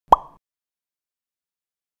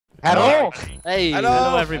Hello. Hey,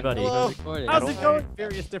 Hello, everybody. Hello. How's it going?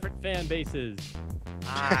 Various different fan bases.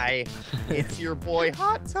 Hi, it's your boy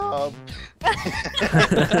Hot Tub.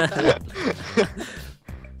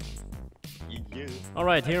 All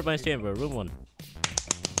right, HEROBRINE'S chamber, room 1.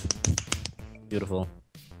 Beautiful.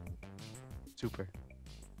 Super.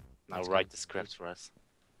 Now write the script for us.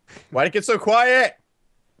 Why'd it get so quiet?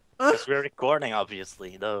 Because we're recording,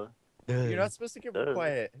 obviously, though. You're not supposed to get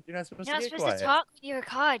quiet. You're not supposed You're to not get supposed quiet. to talk when you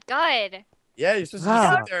record. God. Yeah, you're supposed to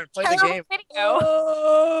just sit there and play the game. Video.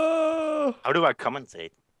 Oh! How do I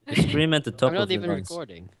commentate? Just scream at the top I'm not of your even lungs.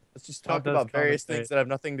 recording. Let's just talk does about various commentate? things that have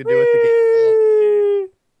nothing to do with the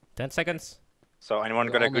 10 seconds. So anyone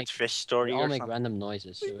We got a all good make- fish They story all or make something? random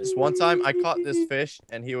noises. So game. This one time, I caught this fish,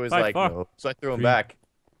 and he was By like, far. no. So I threw him 3, back.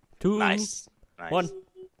 2, Nice. Nice. 1.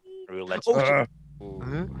 Roulette. Ugh.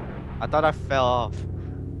 I thought I fell off.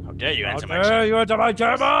 How dare you answer my Okay, you enter my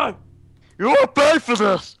chamber! You won't pay for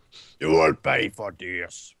this! You will pay for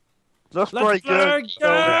this. Looks Let's pretty play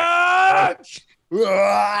good. You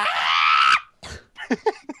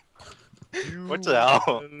What the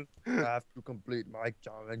hell? will have to complete my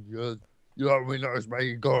challenges. Your winner is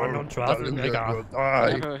my goal. I don't trust The me, loser nigga. will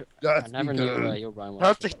die. I That's never knew because- your Brian was.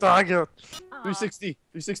 Perfect target. 360.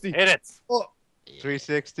 360. Hit it! Oh,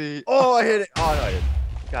 360. oh, I hit it. Oh, no, I didn't.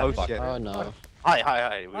 God, Oh, fuck. shit. Oh no. Hi, hi,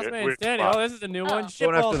 hi. How's We're, man we're standing? Oh, this is a new one.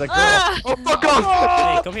 Going after the girl. Oh, fuck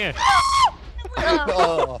off! Hey, come here.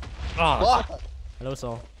 Oh, Oh. fuck. Hello,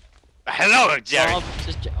 Saul. Hello, Jerry! Oh,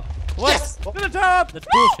 just What? To the top! That's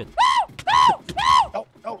bullshit. No,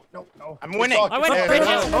 no, no, no. I'm winning. Talk I went there.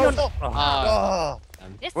 bitches. Oh, oh, Ah, oh.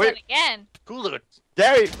 This Wait. one again. Cool it.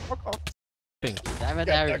 Gary, fuck off. damn it, Get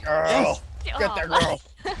the Harry. girl. Get the girl.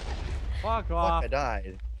 Fuck Fuck, off. I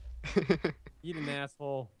died. Eat an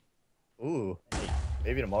asshole. Ooh.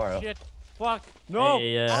 Maybe tomorrow. Shit. Fuck. No.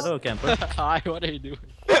 Hey, hello, camper. Hi, what are you doing?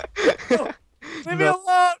 Leave me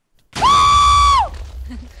alone.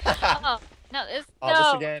 Oh, no, this. Oh, no.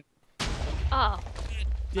 this again. Oh.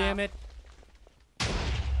 Damn it.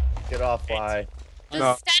 Get off, fly. Does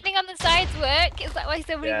No. standing on the sides work? Is that why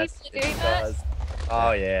so many Yes, people are it doing that? does.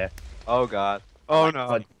 Oh, yeah. Oh god. Oh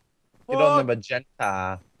no. Get on the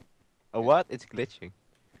magenta. Oh what? It's glitching.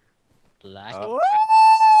 Black. Oh.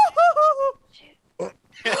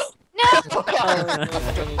 No!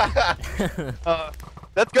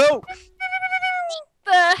 Let's go!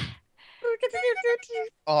 The...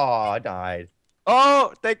 Oh, I died.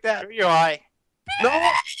 Oh, take that. Here you are.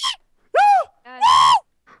 No!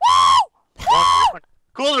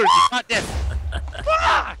 Cooler, not this.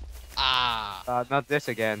 Ah. Not this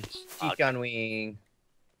again. Cheek on wing.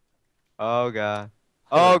 Oh god.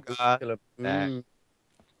 Oh god. Mm.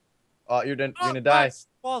 Oh, you're gonna die.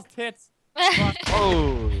 Balls tits.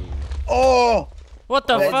 Oh. Oh! What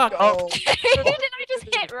the Let's fuck? go. Didn't I just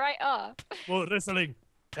hit right off? Oh, wrestling.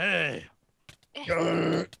 Hey.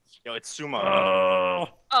 Yo, it's sumo.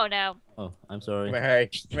 Oh no. Oh, I'm sorry. Come here, Harry.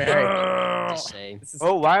 Come here, Harry. Just saying. This is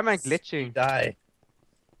Oh, why am I glitching? die.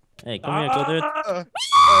 Hey, come here, go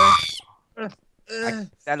do it.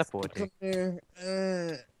 Teleporting. Come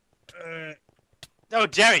here. No,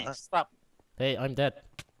 Jerry, stop. Hey, I'm dead.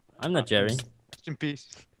 I'm not Jerry. Rest in peace.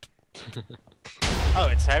 Oh,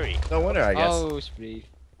 it's Harry. No wonder, I guess. Oh, spree.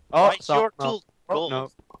 Oh, Why is your no. tool gold?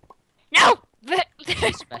 No. No!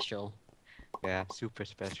 Special. Yeah, super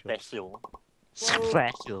special. Special.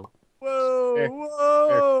 Special. Whoa, Here.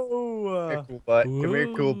 whoa. Come here, cool butt. Come here,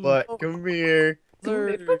 cool butt. Come here.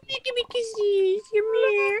 Sir. Give me kisses. Come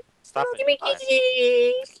here. Stop Give me it. Hi.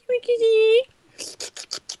 kisses. Give me kisses.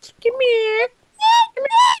 Come here.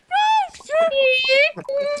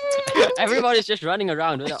 Everybody's just running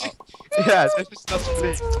around. Oh, Yeah, this is not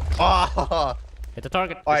spree. Oh. Hit the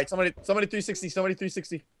target. All right, somebody 360. Somebody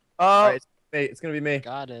 360. Oh. All right, it's gonna be me.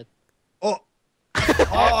 got it. Oh.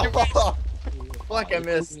 Oh. Fuck, I You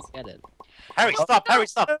missed. couldn't Get it. Harry, stop. Harry,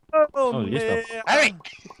 stop. Oh, you stop. Harry.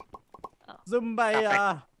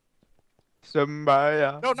 Zumbaya.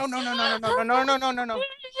 Somebody. No, no, no, no, no, no, no, no, no, no, no.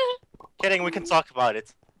 Kidding, we can talk about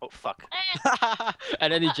it. Oh, fuck.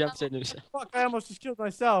 And then he jumps in himself. Fuck, I almost just killed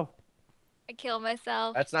myself. I killed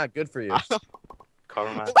myself. That's not good for you.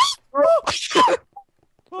 Karma.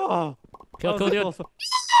 Oh. Kill, that kill, was dude. awesome.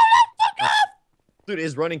 Dude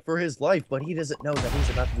is running for his life, but he doesn't know that he's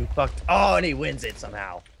about to be fucked. Oh, and he wins it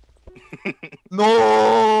somehow.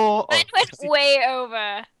 No! Mine went way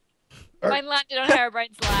over. Mine landed on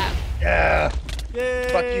HEROBRINE'S lap. Yeah. Yay.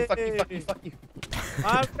 Fuck you, fuck you, fuck you, fuck you.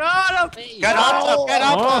 I'm got him. Hey. Get up, get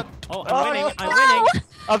up. Oh, oh, I'm winning. I'm winning.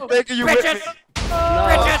 I'm taking you with me. Bridget.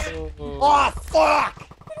 No. Oh, fuck!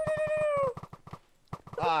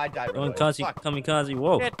 Ah, I died. Going right away. kamikaze, Fuck. kamikaze.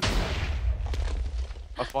 Whoa. Shit.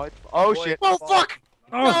 Avoid. Oh Boy, shit. Oh fuck!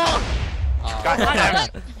 Oh, God damn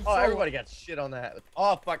it! Oh, everybody got shit on that.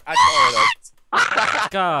 Oh fuck! I saw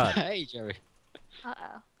it. God. Hey, Jerry.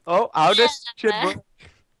 Uh-oh. Oh, how does shit work?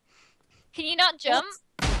 Can you not jump?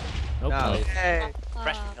 Nope. No. Hey,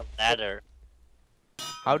 Pressing the ladder.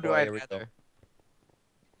 how do I Boy, ladder? there.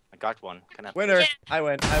 I got one. Can I? Winner! Yeah. I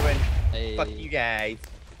win! I win! Hey. Fuck you guys!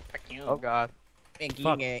 Fuck you. Oh god. Thank you,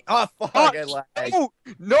 Fuck. gang. Oh fuck! Oh, I lied. no!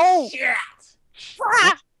 No!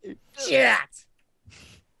 Shit! Shit!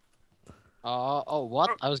 Oh, what?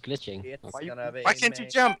 I was glitching. It's Why you- gonna be Why can't you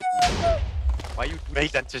me. jump? Why you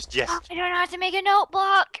made that just yes? I don't know how to make a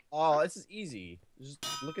notebook. Oh, this is easy. Just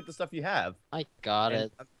look at the stuff you have. I got And,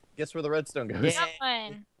 it. guess where the redstone goes? Yeah.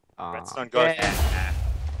 That one. Redstone goes. Yeah.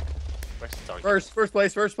 Redstone. First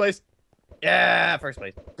place, first place. Yeah, first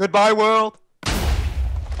place. Goodbye, world.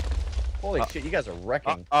 Holy shit, you guys are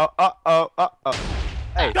wrecking.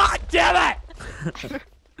 Hey. God damn it!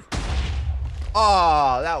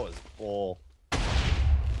 Oh, that was bull.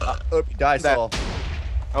 Oop, you died, That- Saul.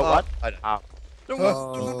 Oh, what? I- Ow.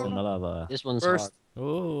 Oh, no lava. This one's First-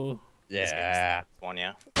 Oh. Yeah. One,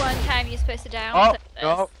 yeah. One time you're supposed to die on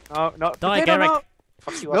Oh, purpose. no. Die, Potato, Garrick. no.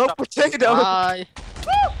 Fuck you. No, up. potato. hard.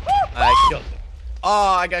 Bye. I killed him. Oh,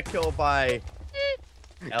 I got killed by.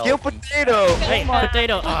 Kill potato. Hey, my-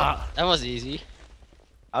 potato. Ah. That was easy.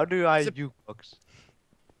 How do I Is it- jukebox?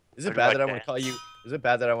 Is it How do bad I that I want to dance? call you? Is it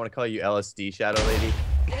bad that I want to call you LSD Shadow Lady?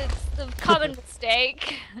 It's the common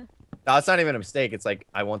mistake. No, it's not even a mistake. It's like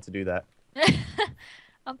I want to do that.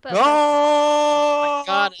 On purpose. No.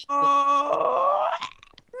 got it.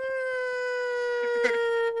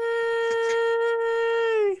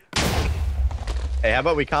 Hey, how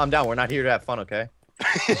about we calm down? We're not here to have fun, okay?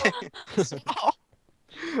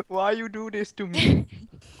 Why you do this to me?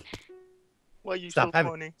 Why you Stop so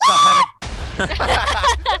having- funny? Stop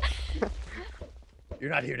having.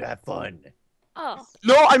 You're not here to have fun. Oh.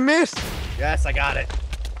 No, I missed. Yes, I got it.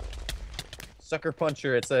 Sucker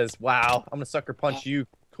puncher. It says, "Wow, I'm gonna sucker punch you,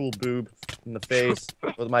 cool boob, in the face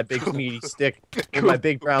with my big meaty stick, with my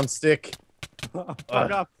big brown stick." Oh,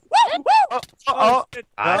 I-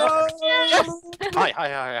 Hi.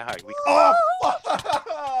 We... Oh,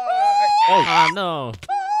 Ah, no.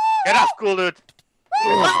 Get off, cool dude.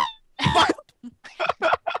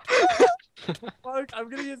 Fuck, I'm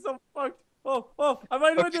gonna get so fucked. Oh, I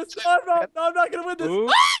might win this. No, I'm not gonna win this. Ooh.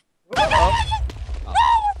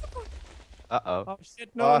 Uh-oh. Oh shit,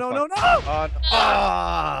 Oh, no. Oh, no. How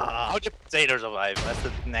did potatoes survive? That's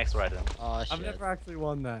the next item. Oh shit. I've never actually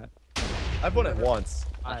won that. I've won it once.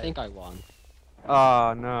 I think I won.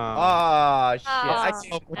 Oh no. Ah,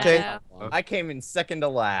 shit. Oh, potato. no. I came in second to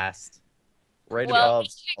last. Right Well, above. you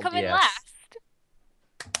should come in LDS. last.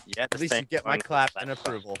 Yeah, At least you get my clap and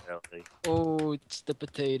approval. Oh, it's the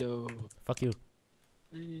potato. Fuck you.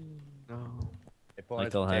 No. Hey, point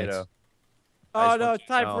Michael potato. Hayes. Oh I just no, want it's you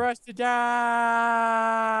to time know. for us to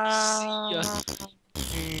die.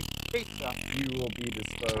 You will be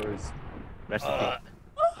disposed. Rest in peace.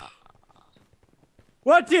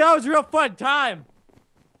 What? Dude, that was a real fun time.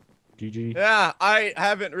 GG. Yeah, I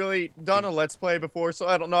haven't really done a Let's Play before, so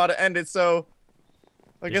I don't know how to end it, so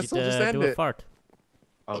I You guess should, we'll just end do a it. fart.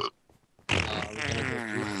 We're gonna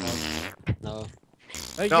go no.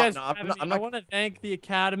 Hey, No, guys, no, I'm Academy, not- I want to thank the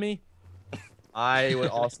Academy. I would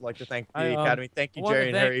also like to thank the I, Academy. Thank you, I wanna Jerry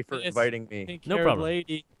and thank Harry, for this inviting me. No Pink-haired problem.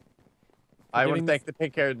 Lady. I want to giving thank the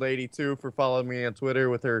pink-haired lady, too, for following me on Twitter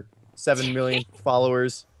with her 7 million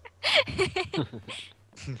followers.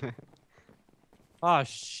 Oh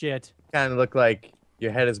shit. Kind of look like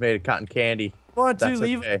your head is made of cotton candy. Want to That's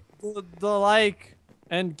leave okay. the like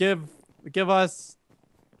and give us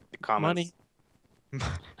The comments. money.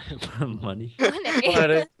 Money.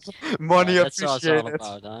 Funny. Money That's what it's all appreciated.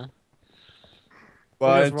 about, huh?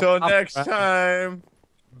 But Because we're until up, next right? time.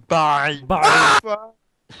 Bye. Bye. What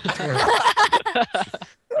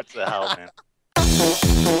the hell, man?